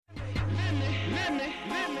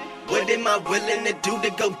What am I willing to do to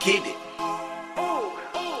go get it?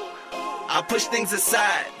 I push things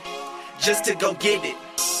aside just to go get it.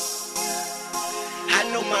 I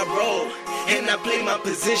know my role and I play my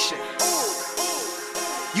position.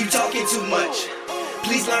 You talking too much.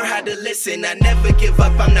 Please learn how to listen. I never give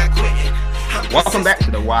up. I'm not quitting. Welcome back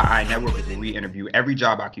to the YI Network, where we interview every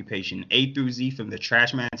job occupation A through Z, from the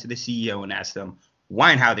trash man to the CEO, and ask them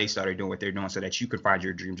why and how they started doing what they're doing so that you can find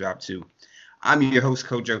your dream job too. I'm your host,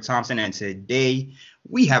 Coach Joe Thompson, and today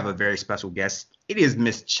we have a very special guest. It is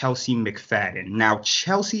Miss Chelsi McFadden. Now,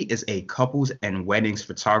 Chelsi is a couples and weddings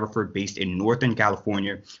photographer based in Northern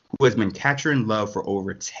California who has been capturing love for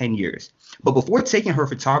over 10 years. But before taking her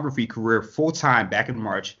photography career full-time back in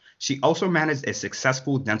March, she also managed a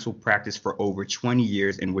successful dental practice for over 20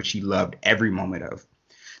 years in which she loved every moment of.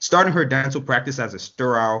 Starting her dental practice as a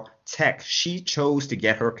sterile tech, she chose to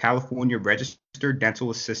get her California registered dental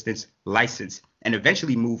assistant's license and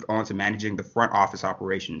eventually moved on to managing the front office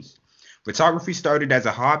operations. Photography started as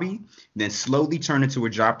a hobby, then slowly turned into a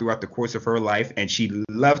job throughout the course of her life, and she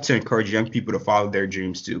loved to encourage young people to follow their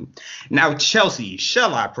dreams too. Now, Chelsi,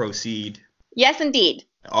 shall I proceed? Yes, indeed.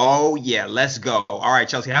 Oh, yeah, let's go. All right,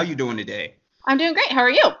 Chelsi, how you doing today? I'm doing great. How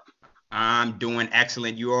are you? I'm doing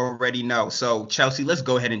excellent. You already know. So, Chelsi, let's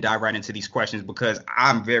go ahead and dive right into these questions because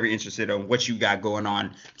I'm very interested in what you got going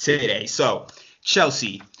on today. So,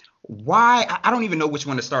 Chelsi, why? I don't even know which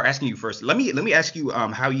one to start asking you first. Let me ask you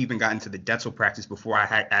how you even got into the dental practice before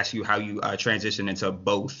I ask you how you transitioned into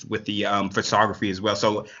both with the photography as well.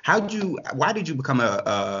 So, why did you become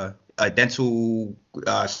a dental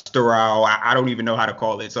sterile? I don't even know how to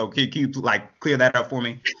call it. So can you like clear that up for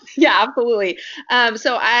me? Yeah, absolutely.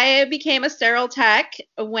 So I became a sterile tech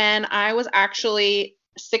when I was actually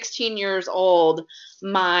 16 years old.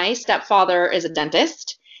 My stepfather is a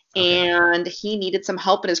dentist, and he needed some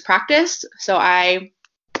help in his practice. So I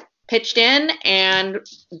pitched in, and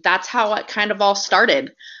that's how it kind of all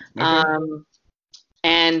started.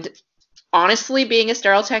 And honestly, being a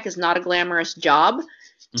sterile tech is not a glamorous job.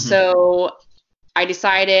 So I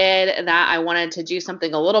decided that I wanted to do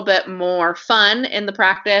something a little bit more fun in the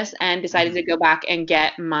practice and decided to go back and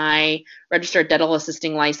get my registered dental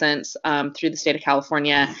assisting license through the state of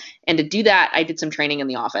California. And to do that, I did some training in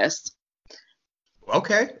the office.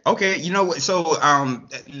 Okay. You know what? So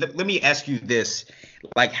let me ask you this.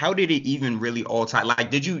 Like, how did it even really all tie? Like,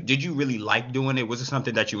 did you really like doing it? Was it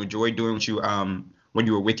something that you enjoyed doing when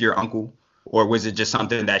you were with your uncle? Or was it just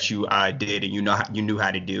something that you did and you knew how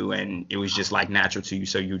to do and it was just like natural to you,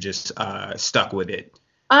 so you just stuck with it?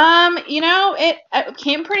 It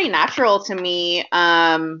came pretty natural to me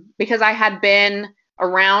because I had been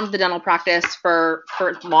around the dental practice for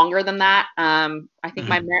longer than that. I think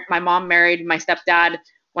my mom married my stepdad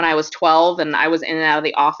when I was 12, and I was in and out of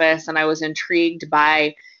the office, and I was intrigued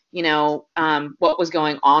by what was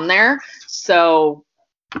going on there. So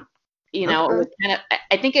it was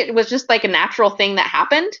I think it was just like a natural thing that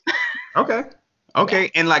happened. Okay. Yeah.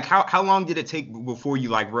 And like, how long did it take before you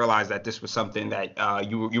like realized that this was something that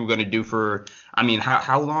you were going to do for? I mean,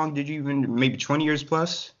 how long did you even? Maybe 20 years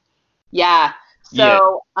plus? Yeah.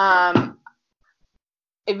 So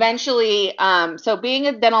eventually, so being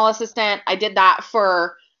a dental assistant, I did that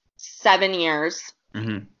for 7 years.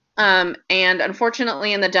 And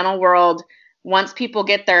unfortunately, in the dental world, once people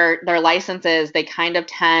get their licenses, they kind of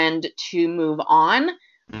tend to move on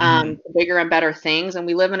to bigger and better things. And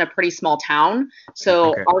we live in a pretty small town.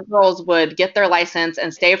 So our girls would get their license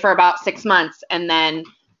and stay for about 6 months and then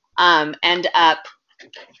end up.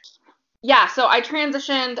 Yeah, so I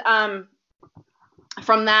transitioned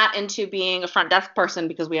from that into being a front desk person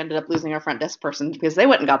because we ended up losing our front desk person because they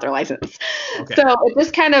went and got their license. So it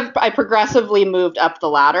just I progressively moved up the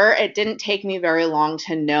ladder. It didn't take me very long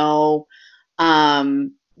to know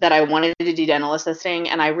that I wanted to do dental assisting,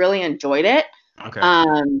 and I really enjoyed it.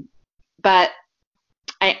 But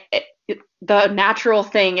the natural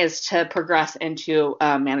thing is to progress into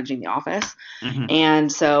managing the office.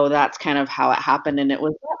 And so that's kind of how it happened. And it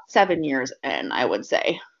was about 7 years in, I would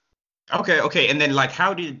say. Okay. And then like,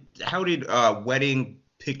 how did wedding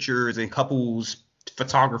pictures and couples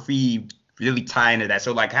photography really tie into that?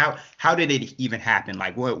 So like, how did it even happen?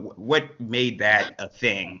 Like what made that a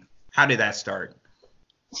thing? How did that start?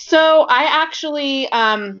 So I actually,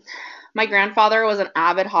 my grandfather was an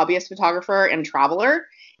avid hobbyist photographer and traveler,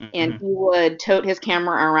 and he would tote his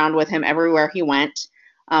camera around with him everywhere he went,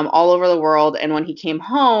 all over the world. And when he came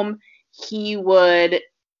home, he would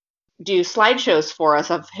do slideshows for us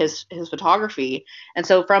of his photography. And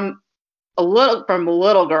so from a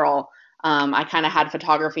little girl, I kind of had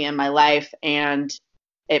photography in my life, and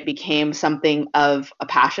it became something of a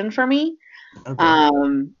passion for me. Okay.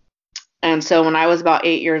 And so when I was about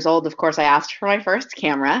 8 years old, of course, I asked for my first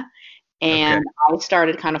camera, Okay. and I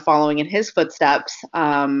started kind of following in his footsteps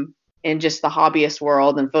in just the hobbyist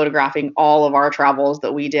world and photographing all of our travels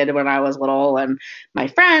that we did when I was little and my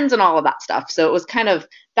friends and all of that stuff. So it was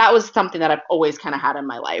that was something that I've always kind of had in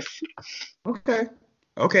my life. Okay.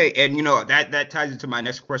 Okay. And that ties into my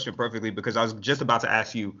next question perfectly, because I was just about to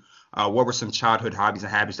ask you, what were some childhood hobbies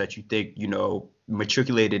and habits that you think,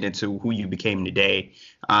 matriculated into who you became today?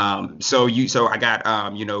 So I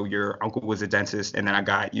got, your uncle was a dentist, and then I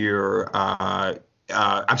got your,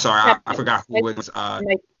 I'm sorry, I forgot who was,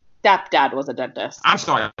 My stepdad was a dentist. I'm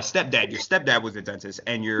sorry, stepdad. Your stepdad was a dentist,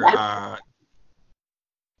 and your,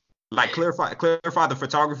 like clarify the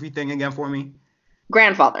photography thing again for me.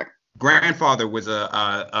 Grandfather. Grandfather was a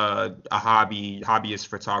hobbyist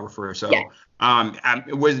photographer. So, Yeah.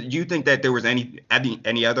 do you think that there was any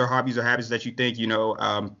other hobbies or habits that you think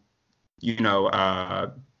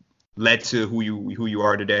led to who you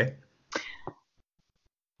are today?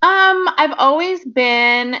 I've always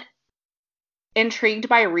been intrigued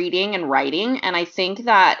by reading and writing, and I think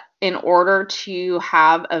that in order to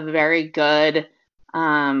have a very good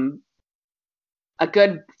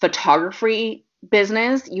photography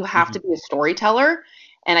business, you have to be a storyteller.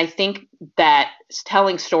 And I think that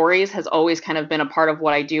telling stories has always kind of been a part of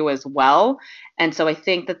what I do as well. And so I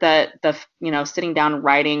think that the sitting down and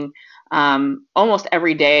writing almost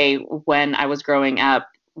every day when I was growing up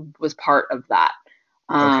was part of that.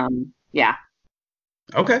 Yeah.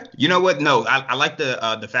 Okay. You know what? No, I like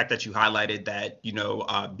the fact that you highlighted that,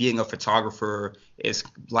 being a photographer is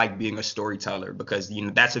like being a storyteller, because,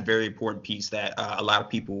 that's a very important piece that a lot of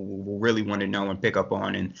people will really want to know and pick up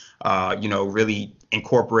on and, really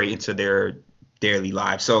incorporate into their daily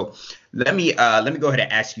lives. So let me go ahead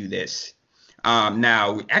and ask you this.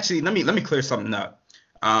 Now, actually, let me clear something up.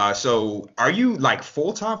 So are you like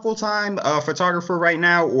full-time photographer right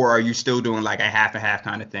now, or are you still doing like a half and half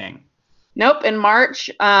kind of thing? Nope. In March,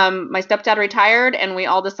 my stepdad retired, and we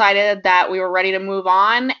all decided that we were ready to move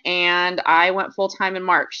on, and I went full time in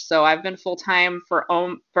March. So I've been full time for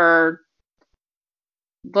a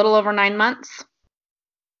little over 9 months.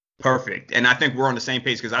 Perfect. And I think we're on the same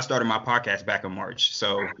page, because I started my podcast back in March.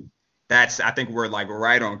 So I think we're like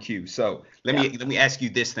right on cue. So let me ask you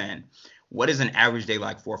this then. What is an average day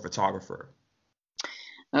like for a photographer?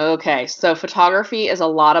 Okay, so photography is a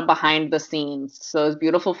lot of behind the scenes. So those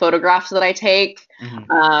beautiful photographs that I take,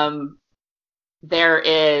 there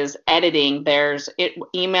is editing, there's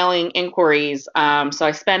emailing inquiries. So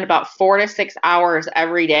I spend about 4 to 6 hours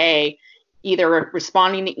every day, either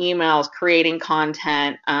responding to emails, creating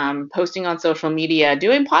content, posting on social media,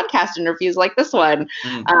 doing podcast interviews like this one.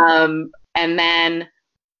 And then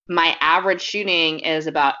my average shooting is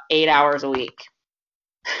about 8 hours a week.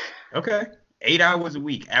 Okay. 8 hours a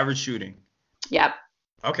week, average shooting. Yep.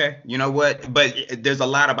 Okay. You know what? But there's a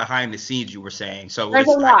lot of behind the scenes, you were saying. So there's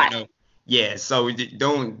it's a not, lot. Yeah. So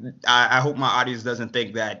I hope my audience doesn't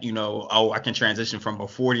think that, I can transition from a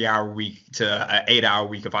 40-hour week to an 8-hour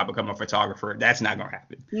week if I become a photographer. That's not going to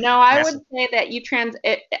happen. No, I would say that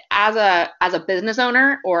as a business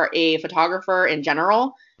owner or a photographer in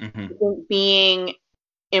general, being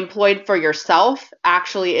employed for yourself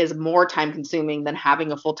actually is more time consuming than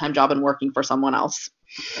having a full-time job and working for someone else.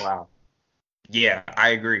 Wow. Yeah,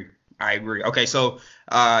 I agree. Okay, so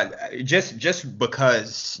just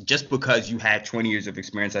because you had 20 years of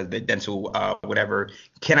experience as the dental whatever,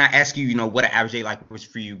 can I ask you, what an average day like was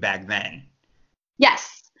for you back then?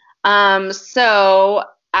 Yes. So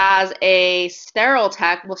as a sterile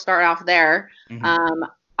tech, we'll start off there.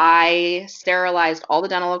 I sterilized all the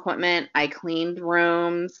dental equipment. I cleaned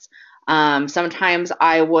rooms. Sometimes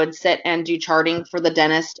I would sit and do charting for the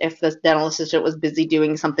dentist if the dental assistant was busy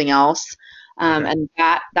doing something else. And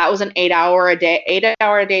that was an 8-hour a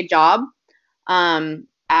day job.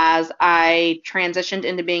 As I transitioned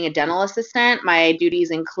into being a dental assistant, my duties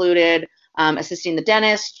included assisting the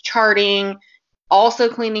dentist, charting, also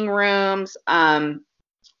cleaning rooms. And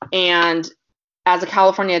as a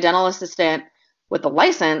California dental assistant with a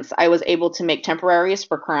license, I was able to make temporaries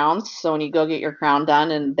for crowns. So when you go get your crown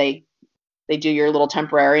done and they do your little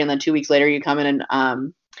temporary, and then 2 weeks later you come in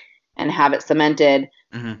and have it cemented.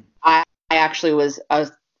 I actually was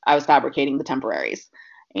fabricating the temporaries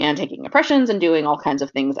and taking impressions and doing all kinds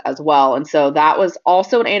of things as well. And so that was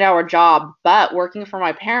also an 8-hour job. But working for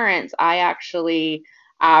my parents, I actually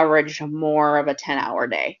averaged more of a 10-hour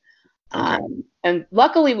day. And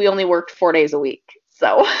luckily, we only worked 4 days a week.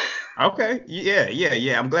 So. Okay.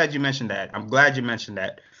 Yeah. I'm glad you mentioned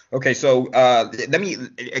that. Okay, so let me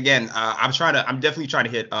again. I'm definitely trying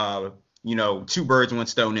to hit two birds, one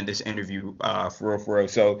stone in this interview for real.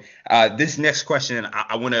 So this next question,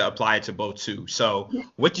 I want to apply it to both too. So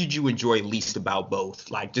what did you enjoy least about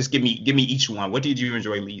both? Like, just give me each one. What did you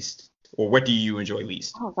enjoy least, or what do you enjoy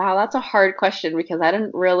least? Oh, wow, that's a hard question because I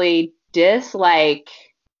didn't really dislike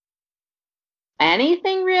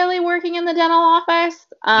anything really working in the dental office.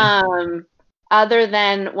 Other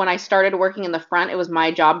than when I started working in the front, it was my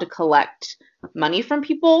job to collect money from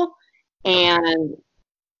people. Okay. And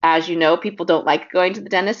as you know, people don't like going to the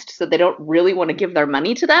dentist, so they don't really want to give their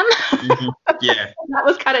money to them. Hmm. Yeah. That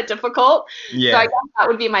was kind of difficult. So I Yeah. guess that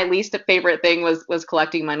would be my least favorite thing was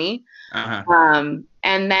collecting money. Uh-huh.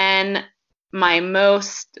 And then my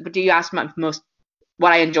most, do you ask my most,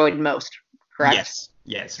 what I enjoyed most, correct? Yes.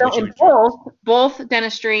 Yes. So What you in enjoy? both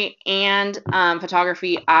dentistry and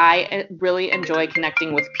photography, I really enjoy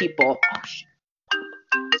connecting with people. Oh,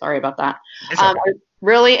 sorry about that. It's okay. I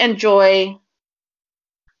really enjoy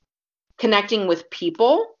connecting with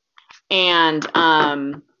people, and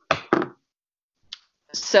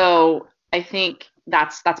so I think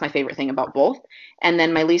that's my favorite thing about both. And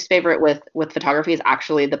then my least favorite with photography is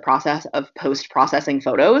actually the process of post processing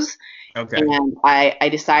photos. Okay. And I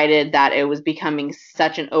decided that it was becoming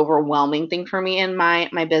such an overwhelming thing for me in my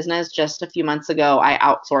business. Just a few months ago, I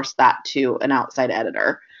outsourced that to an outside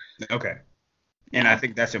editor. Okay. And I Yeah.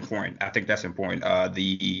 think that's important. I think that's important.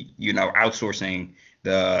 Outsourcing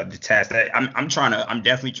the task that I'm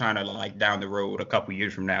definitely trying to, like, down the road a couple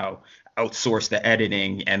years from now, outsource the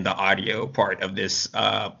editing and the audio part of this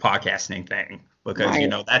podcasting thing, because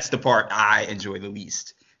Right. that's the part I enjoy the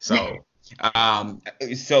least. So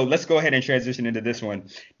so let's go ahead and transition into this one.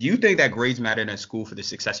 Do you think that grades matter in school for the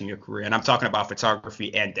success in your career? And I'm talking about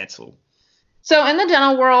photography and dental. So in the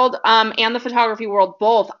dental world and the photography world,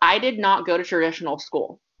 both, I did not go to traditional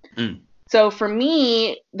school. Mm. So for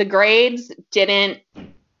me, the grades didn't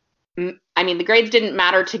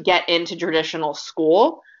matter to get into traditional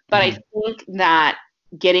school, but I Hmm. think that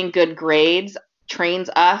getting good grades trains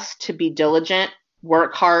us to be diligent,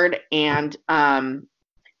 work hard, and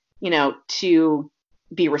to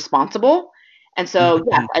be responsible. And so,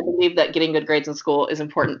 yes, Hmm. I believe that getting good grades in school is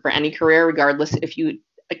important for any career, regardless if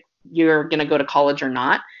you're going to go to college or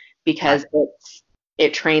not, because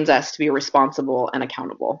it trains us to be responsible and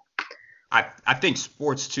accountable. I think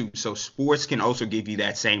sports too. So sports can also give you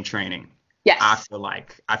that same training. Yes.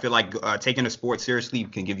 I feel like taking a sport seriously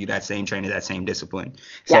can give you that same training, that same discipline.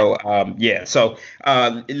 Yes. So yeah. So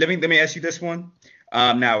let me ask you this one.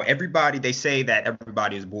 Now they say that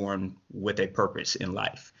everybody is born with a purpose in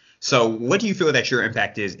life. So what do you feel that your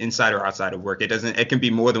impact is inside or outside of work? It can be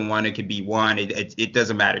more than one. It can be one. It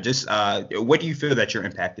doesn't matter. Just what do you feel that your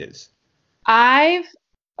impact is? I've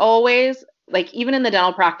always, like, even in the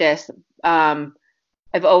dental practice,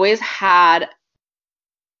 I've always had,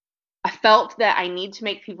 I felt that I need to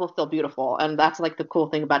make people feel beautiful. And that's like the cool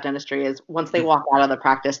thing about dentistry is once they walk out of the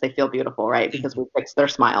practice, they feel beautiful, right? Because we fix their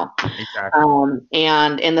smile. Exactly.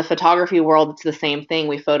 And in the photography world, it's the same thing.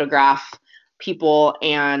 We photograph people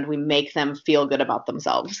and we make them feel good about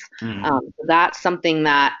themselves. Mm. That's something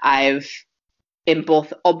that I've in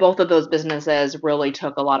both of those businesses really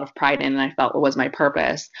took a lot of pride in, and I felt it was my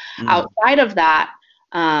purpose. Mm. Outside of that,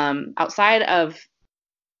 outside of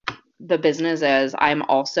the businesses, I'm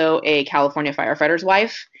also a California firefighter's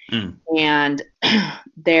wife, Mm. and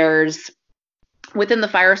there's within the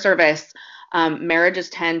fire service, marriages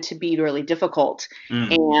tend to be really difficult,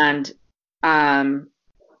 Mm. and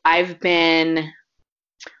I've been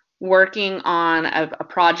working on a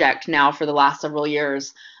project now for the last several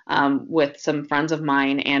years with some friends of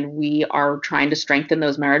mine, and we are trying to strengthen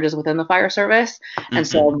those marriages within the fire service. And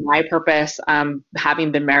so my purpose,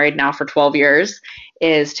 having been married now for 12 years,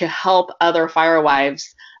 is to help other fire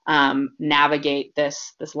wives navigate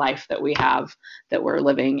this life that we have, that we're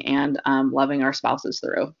living, and loving our spouses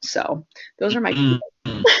through. So those are my key.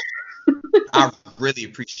 Mm. I really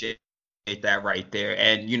appreciate that right there.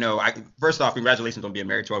 And first off, congratulations on being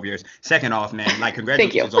married 12 years. Second off, man, like,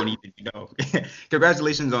 Thank you. congratulations on even,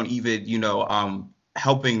 congratulations on even,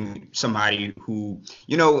 helping somebody who,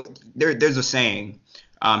 there's a saying,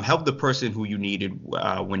 help the person who you needed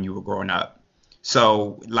when you were growing up.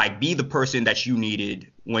 So, like, be the person that you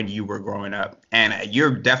needed when you were growing up. And you're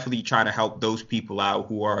definitely trying to help those people out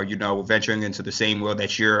who are, venturing into the same world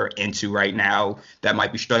that you're into right now, that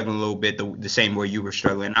might be struggling a little bit the same way you were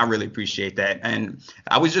struggling. I really appreciate that. And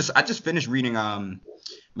I just finished reading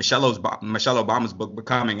Michelle Obama's book,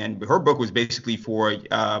 Becoming, and her book was basically for,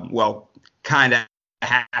 kind of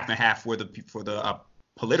half and half for the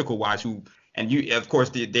political wise who And you, of course,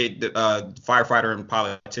 the firefighter and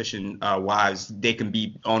politician wives, they can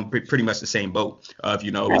be on pretty much the same boat. Of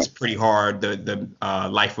it's pretty hard. The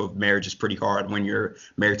life of marriage is pretty hard when you're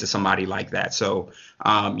married to somebody like that. So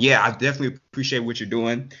yeah, I definitely appreciate what you're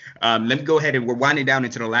doing. Let me go ahead, and we're winding down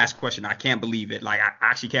into the last question. I can't believe it. Like, I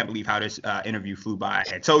actually can't believe how this interview flew by.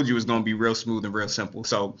 I told you it was going to be real smooth and real simple.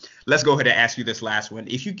 So let's go ahead and ask you this last one.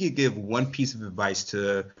 If you could give one piece of advice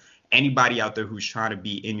to anybody out there who's trying to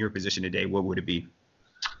be in your position today, what would it be?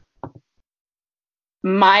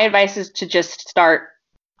 My advice is to just start.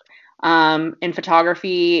 In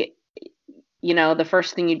photography, the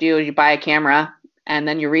first thing you do is you buy a camera, and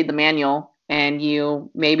then you read the manual, and you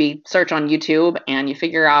maybe search on YouTube, and you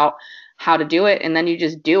figure out how to do it, and then you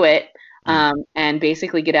just do it, and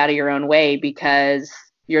basically get out of your own way, because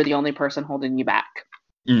you're the only person holding you back.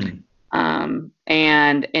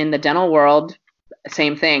 And in the dental world,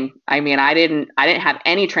 same thing. I mean, I didn't have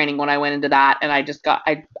any training when I went into that, and I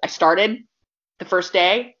started the first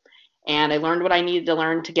day, and I learned what I needed to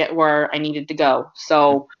learn to get where I needed to go.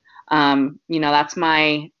 So, that's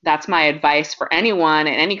my advice for anyone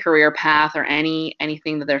in any career path or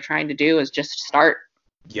anything that they're trying to do, is just start.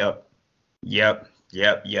 Yep.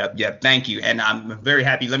 Thank you. And I'm very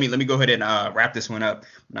happy. Let me go ahead and wrap this one up.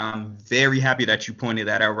 I'm very happy that you pointed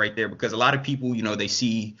that out right there, because a lot of people, they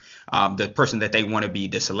see the person that they want to be,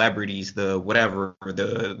 the celebrities, the whatever,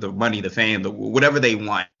 the money, the fame, the whatever they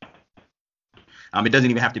want. It doesn't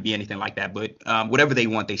even have to be anything like that, but whatever they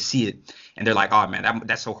want, they see it, and they're like, oh man,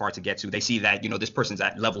 that's so hard to get to. They see that, this person's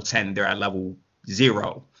at level 10, they're at level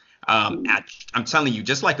 0. I'm telling you,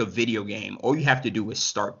 just like a video game, all you have to do is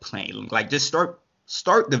start playing. Like, just start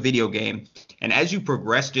the video game, and as you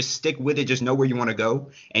progress, just stick with it. Just know where you want to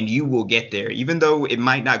go, and you will get there. Even though it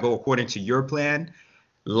might not go according to your plan,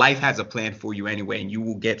 life has a plan for you anyway, and you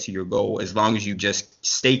will get to your goal as long as you just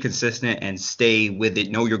stay consistent and stay with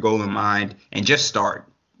it. Know your goal in mind, and just start.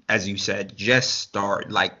 As you said, just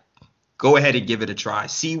start. Like, go ahead and give it a try.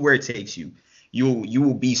 See where it takes you. You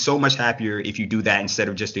will be so much happier if you do that, instead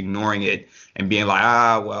of just ignoring it and being like,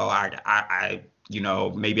 well, I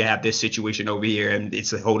maybe I have this situation over here and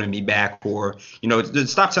it's holding me back, or,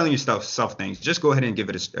 stop telling yourself things. Just go ahead and give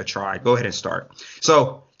it a try. Go ahead and start.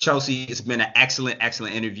 So, Chelsi, it's been an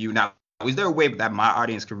excellent interview. Now, is there a way that my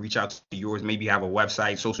audience can reach out to yours? Maybe you have a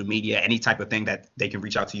website, social media, any type of thing that they can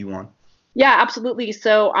reach out to you on? Yeah, absolutely.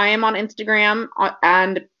 So I am on Instagram,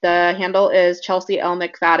 and the handle is Chelsi L.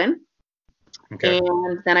 McFadden. Okay.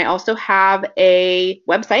 And then I also have a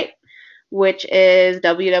website, which is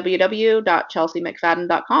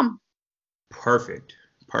www.chelsimcfadden.com. Perfect.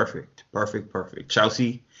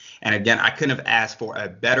 Chelsi. And again, I couldn't have asked for a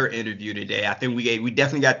better interview today. I think we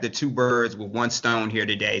definitely got the two birds with one stone here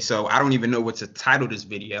today. So I don't even know what to title this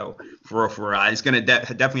video for. It's going to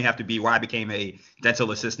definitely have to be why I became a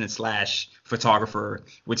dental assistant / photographer,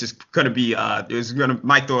 which is going to be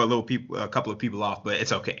might throw a couple of people off, but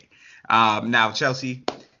it's okay. Now, Chelsi,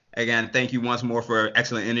 again, thank you once more for an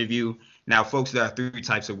excellent interview. Now, folks, there are 3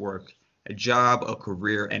 types of work: a job, a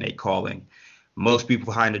career, and a calling. Most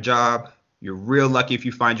people find a job. You're real lucky if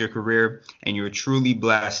you find your career, and you're truly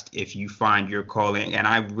blessed if you find your calling. And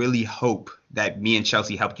I really hope that me and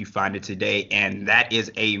Chelsi helped you find it today. And that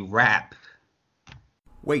is a wrap.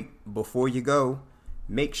 Wait, before you go,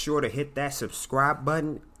 make sure to hit that subscribe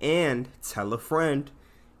button and tell a friend.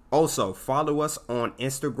 Also, follow us on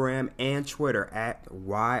Instagram and Twitter at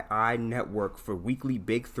YI Network for weekly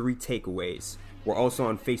Big 3 takeaways. We're also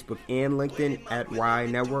on Facebook and LinkedIn at YI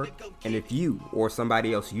Network. And if you or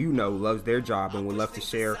somebody else loves their job and would love to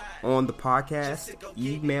share on the podcast,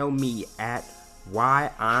 email me at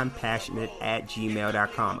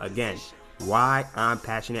whyimpassionate@gmail.com. Again,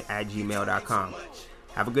 whyimpassionate@gmail.com.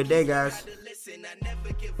 Have a good day, guys.